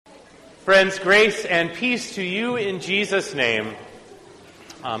Friends, grace and peace to you in Jesus' name.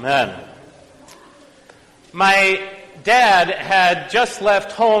 Amen. My dad had just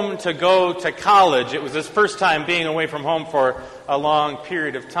left home to go to college. It was his first time being away from home for a long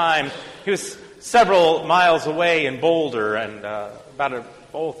period of time. He was several miles away in Boulder and about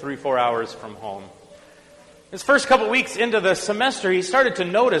 3-4 hours from home. His first couple weeks into the semester, he started to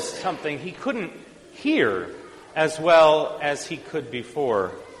notice something. He couldn't hear as well as he could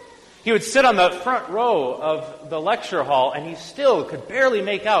before. He would sit on the front row of the lecture hall, and he still could barely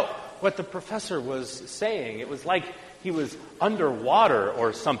make out what the professor was saying. It was like he was underwater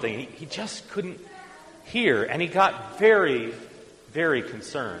or something. He just couldn't hear, and he got very, very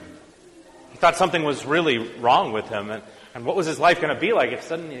concerned. He thought something was really wrong with him, and what was his life going to be like if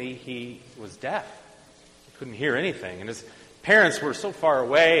suddenly he was deaf? He couldn't hear anything, and his parents were so far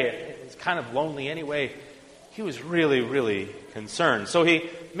away. He was kind of lonely anyway. He was really, really concerned. So he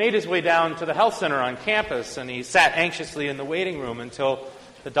made his way down to the health center on campus, and he sat anxiously in the waiting room until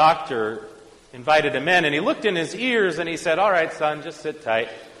the doctor invited him in. And he looked in his ears, and he said, "All right, son, just sit tight.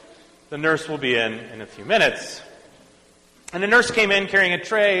 The nurse will be in a few minutes." And the nurse came in carrying a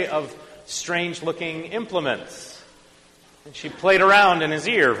tray of strange-looking implements. And she played around in his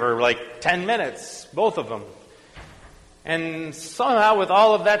ear for like 10 minutes, both of them. And somehow, with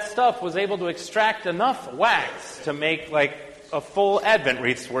all of that stuff, was able to extract enough wax to make like a full Advent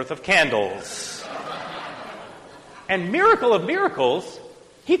wreath's worth of candles. And miracle of miracles,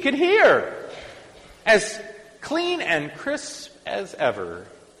 he could hear. As clean and crisp as ever,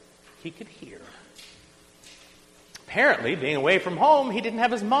 he could hear. Apparently, being away from home, he didn't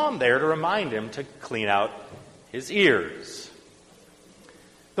have his mom there to remind him to clean out his ears.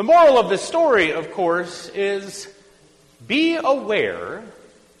 The moral of this story, of course, is be aware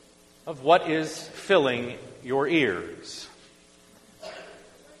of what is filling your ears.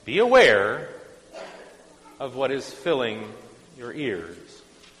 Be aware of what is filling your ears.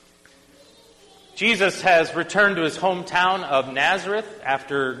 Jesus has returned to his hometown of Nazareth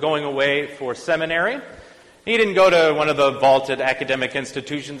after going away for seminary. He didn't go to one of the vaulted academic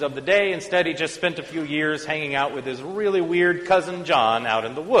institutions of the day. Instead, he just spent a few years hanging out with his really weird cousin John out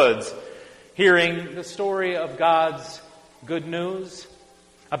in the woods, hearing the story of God's good news,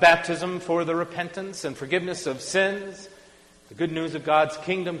 a baptism for the repentance and forgiveness of sins, the good news of God's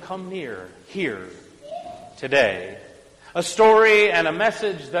kingdom come near, here, today. A story and a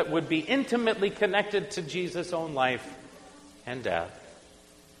message that would be intimately connected to Jesus' own life and death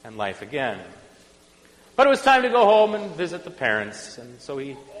and life again. But it was time to go home and visit the parents, and so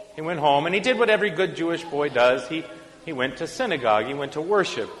he went home, and he did what every good Jewish boy does. He went to synagogue, he went to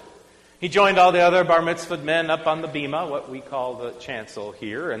worship. He joined all the other bar mitzvahed men up on the bima, what we call the chancel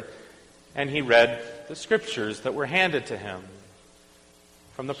here, and he read the scriptures that were handed to him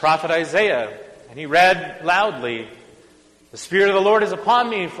from the prophet Isaiah. And he read loudly, "The Spirit of the Lord is upon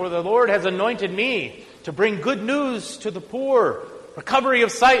me, for the Lord has anointed me to bring good news to the poor, recovery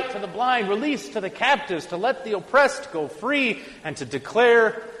of sight to the blind, release to the captives, to let the oppressed go free, and to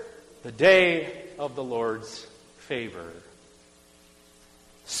declare the day of the Lord's favor."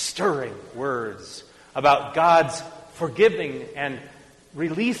 Stirring words about God's forgiving and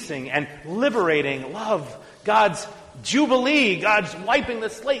releasing and liberating love, God's jubilee, God's wiping the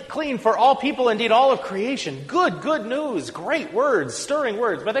slate clean for all people, indeed all of creation. Good news, great words, stirring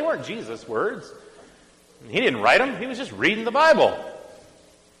words, but they weren't Jesus' words. He didn't write them, he was just reading the Bible.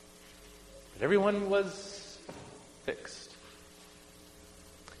 But everyone was fixed.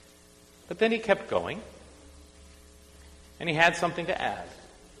 But then he kept going, and he had something to add.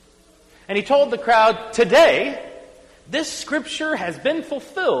 And he told the crowd, "Today, this scripture has been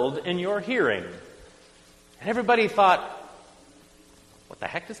fulfilled in your hearing." And everybody thought, what the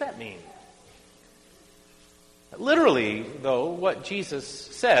heck does that mean? Literally, though, what Jesus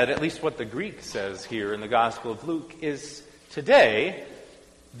said, at least what the Greek says here in the Gospel of Luke, is today,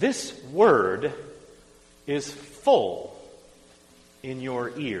 this word is full in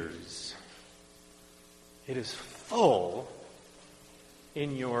your ears. It is full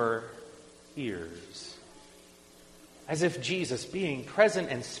in your ears. As if Jesus, being present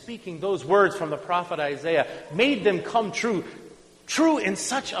and speaking those words from the prophet Isaiah, made them come true in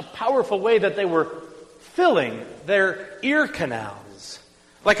such a powerful way that they were filling their ear canals,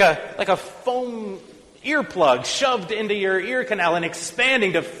 like a foam earplug shoved into your ear canal and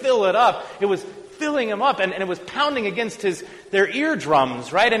expanding to fill it up. It was filling him up, and it was pounding against their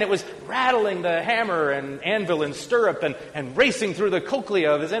eardrums, right? And it was rattling the hammer and anvil and stirrup and racing through the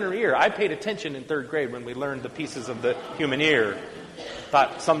cochlea of his inner ear. I paid attention in third grade when we learned the pieces of the human ear.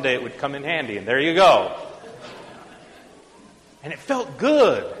 Thought someday it would come in handy, and there you go. And it felt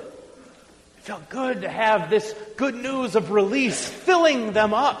good. It felt good to have this good news of release filling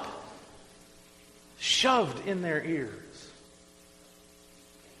them up, shoved in their ears.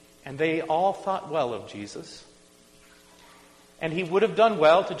 And they all thought well of Jesus. And he would have done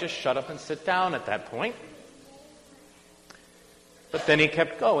well to just shut up and sit down at that point. But then he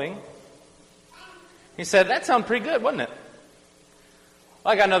kept going. He said, that sounded pretty good, wasn't it?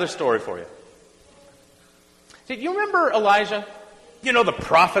 Well, I got another story for you. Did you remember Elijah? You know, the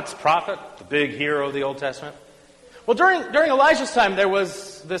prophet's prophet, the big hero of the Old Testament? Well, during Elijah's time, there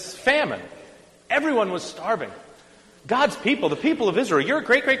was this famine. Everyone was starving. God's people, the people of Israel, your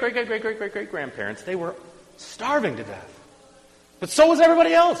great-great-great-great-great-great-great-grandparents, they were starving to death. But so was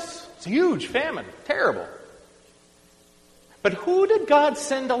everybody else. It's a huge famine. Terrible. But who did God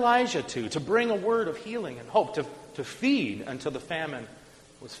send Elijah to bring a word of healing and hope, to feed until the famine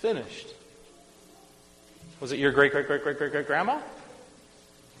was finished? Was it your great-great-great-great-great-great-grandma?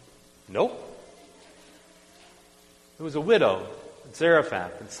 Nope. It was a widow at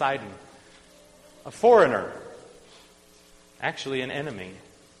Zarephath in Sidon. A foreigner. Actually an enemy.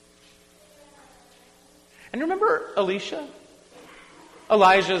 And remember Elisha?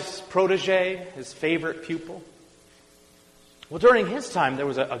 Elijah's protege, his favorite pupil? Well, during his time, there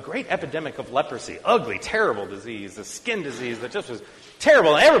was a great epidemic of leprosy. Ugly, terrible disease. A skin disease that just was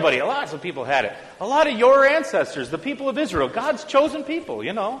terrible. And everybody, lots of people had it. A lot of your ancestors, the people of Israel, God's chosen people,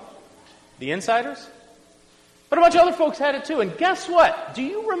 you know. The insiders. But a bunch of other folks had it too. And guess what? Do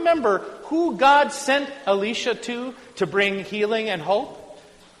you remember who God sent Elisha to bring healing and hope?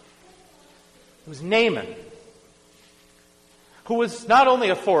 It was Naaman, who was not only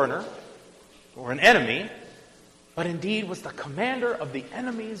a foreigner or an enemy, but indeed was the commander of the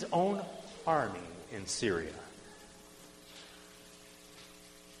enemy's own army in Syria.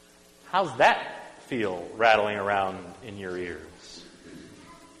 How's that feel rattling around in your ears?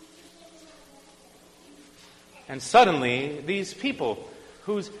 And suddenly, these people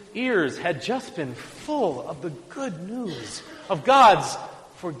whose ears had just been full of the good news of God's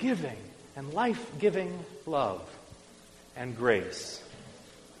forgiving and life-giving love and grace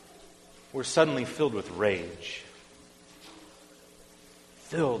were suddenly filled with rage.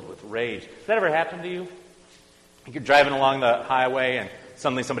 Filled with rage. Has that ever happened to you? You're driving along the highway and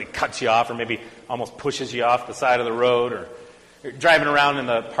suddenly somebody cuts you off or maybe almost pushes you off the side of the road, or you're driving around in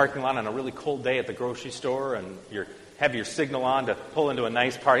the parking lot on a really cold day at the grocery store and you have your signal on to pull into a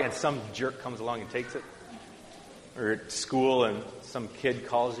nice party and some jerk comes along and takes it. Or at school and some kid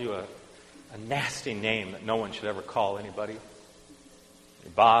calls you a nasty name that no one should ever call anybody.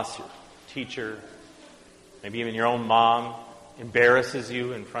 Your boss, your teacher, maybe even your own mom embarrasses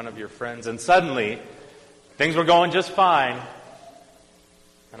you in front of your friends. And suddenly, things were going just fine.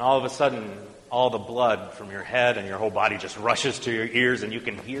 And all of a sudden, all the blood from your head and your whole body just rushes to your ears and you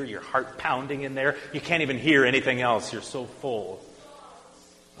can hear your heart pounding in there. You can't even hear anything else. You're so full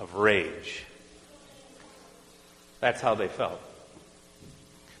of rage. That's how they felt.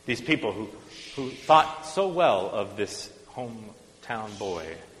 These people who thought so well of this hometown boy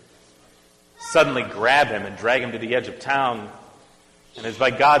suddenly grab him and drag him to the edge of town, and it's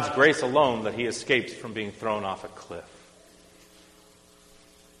by God's grace alone that he escapes from being thrown off a cliff.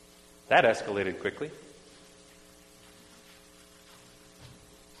 That escalated quickly.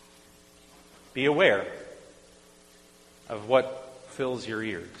 Be aware of what fills your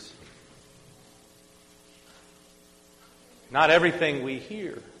ears. Not everything we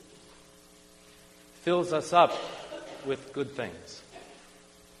hear fills us up with good things.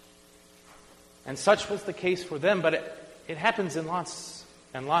 And such was the case for them, but it happens in lots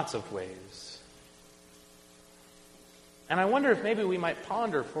and lots of ways. And I wonder if maybe we might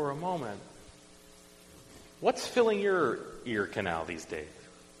ponder for a moment, what's filling your ear canal these days?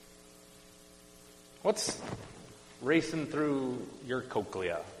 What's racing through your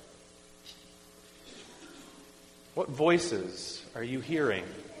cochlea? What voices are you hearing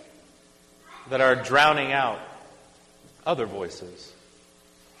that are drowning out other voices?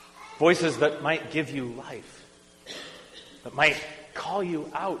 Voices that might give you life, that might call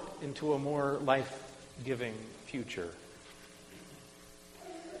you out into a more life-giving future.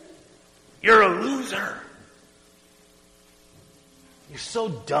 You're a loser. You're so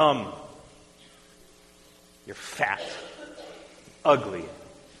dumb. You're fat, ugly.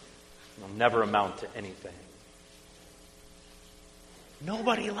 You'll never amount to anything.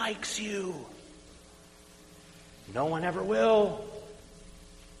 Nobody likes you. No one ever will.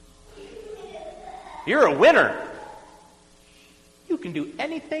 You're a winner. You can do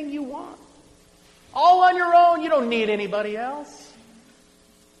anything you want. All on your own. You don't need anybody else.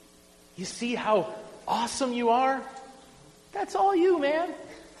 You see how awesome you are? That's all you, man.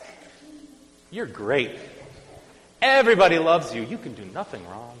 You're great. Everybody loves you. You can do nothing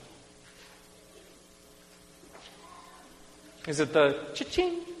wrong. Is it the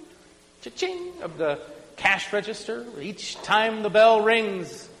cha-ching, cha-ching of the cash register? Each time the bell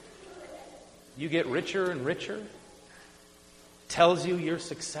rings, you get richer and richer? Tells you your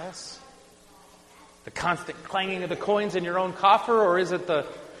success? The constant clanging of the coins in your own coffer? Or is it the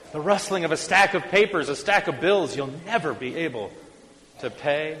rustling of a stack of papers, a stack of bills you'll never be able to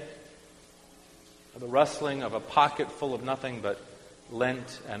pay? Or the rustling of a pocket full of nothing but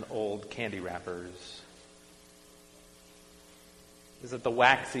lint and old candy wrappers? Is it the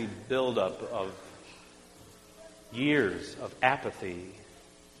waxy buildup of years of apathy,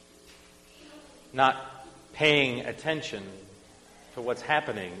 not paying attention to what's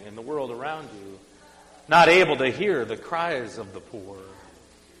happening in the world around you, not able to hear the cries of the poor,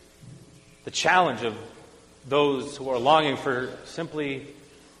 the challenge of those who are longing for simply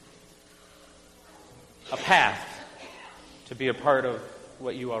a path to be a part of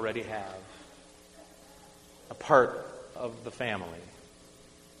what you already have, a part of the family,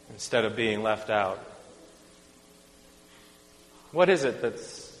 instead of being left out? What is it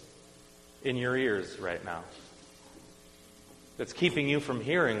that's in your ears right now that's keeping you from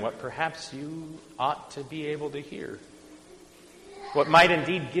hearing what perhaps you ought to be able to hear? What might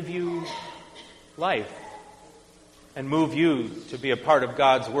indeed give you life and move you to be a part of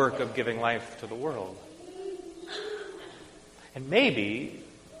God's work of giving life to the world? And maybe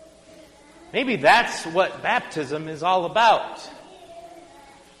that's what baptism is all about.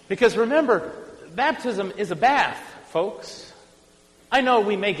 Because remember, baptism is a bath, folks. I know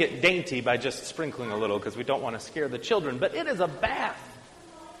we make it dainty by just sprinkling a little because we don't want to scare the children, but it is a bath.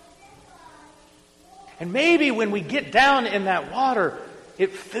 And maybe when we get down in that water,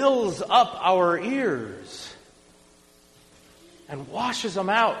 it fills up our ears and washes them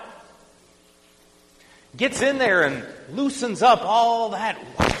out. Gets in there and loosens up all that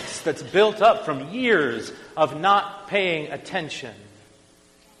wax that's built up from years of not paying attention,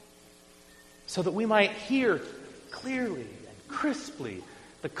 so that we might hear clearly and crisply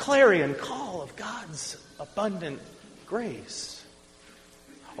the clarion call of God's abundant grace.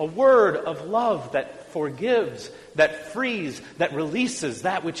 A word of love that forgives, that frees, that releases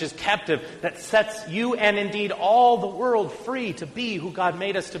that which is captive, that sets you and indeed all the world free to be who God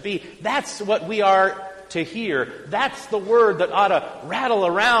made us to be. That's what we are to hear. That's the word that ought to rattle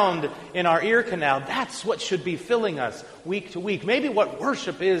around in our ear canal. That's what should be filling us week to week. Maybe what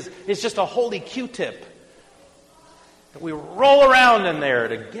worship is just a holy Q-tip that we roll around in there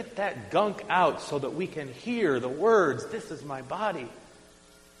to get that gunk out so that we can hear the words, "This is my body,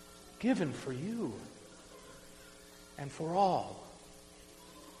 given for you and for all."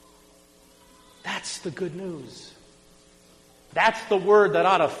 That's the good news. That's the word that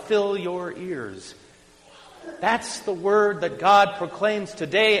ought to fill your ears. That's the word that God proclaims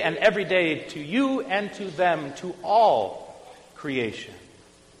today and every day to you and to them, to all creation.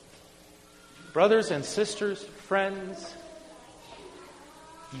 Brothers and sisters, friends,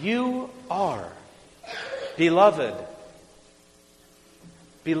 you are beloved.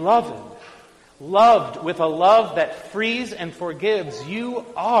 Beloved. Loved with a love that frees and forgives. You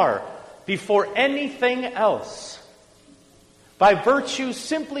are, before anything else, by virtue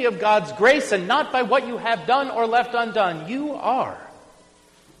simply of God's grace and not by what you have done or left undone, you are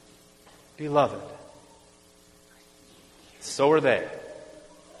beloved. So are they.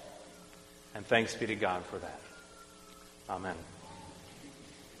 And thanks be to God for that. Amen.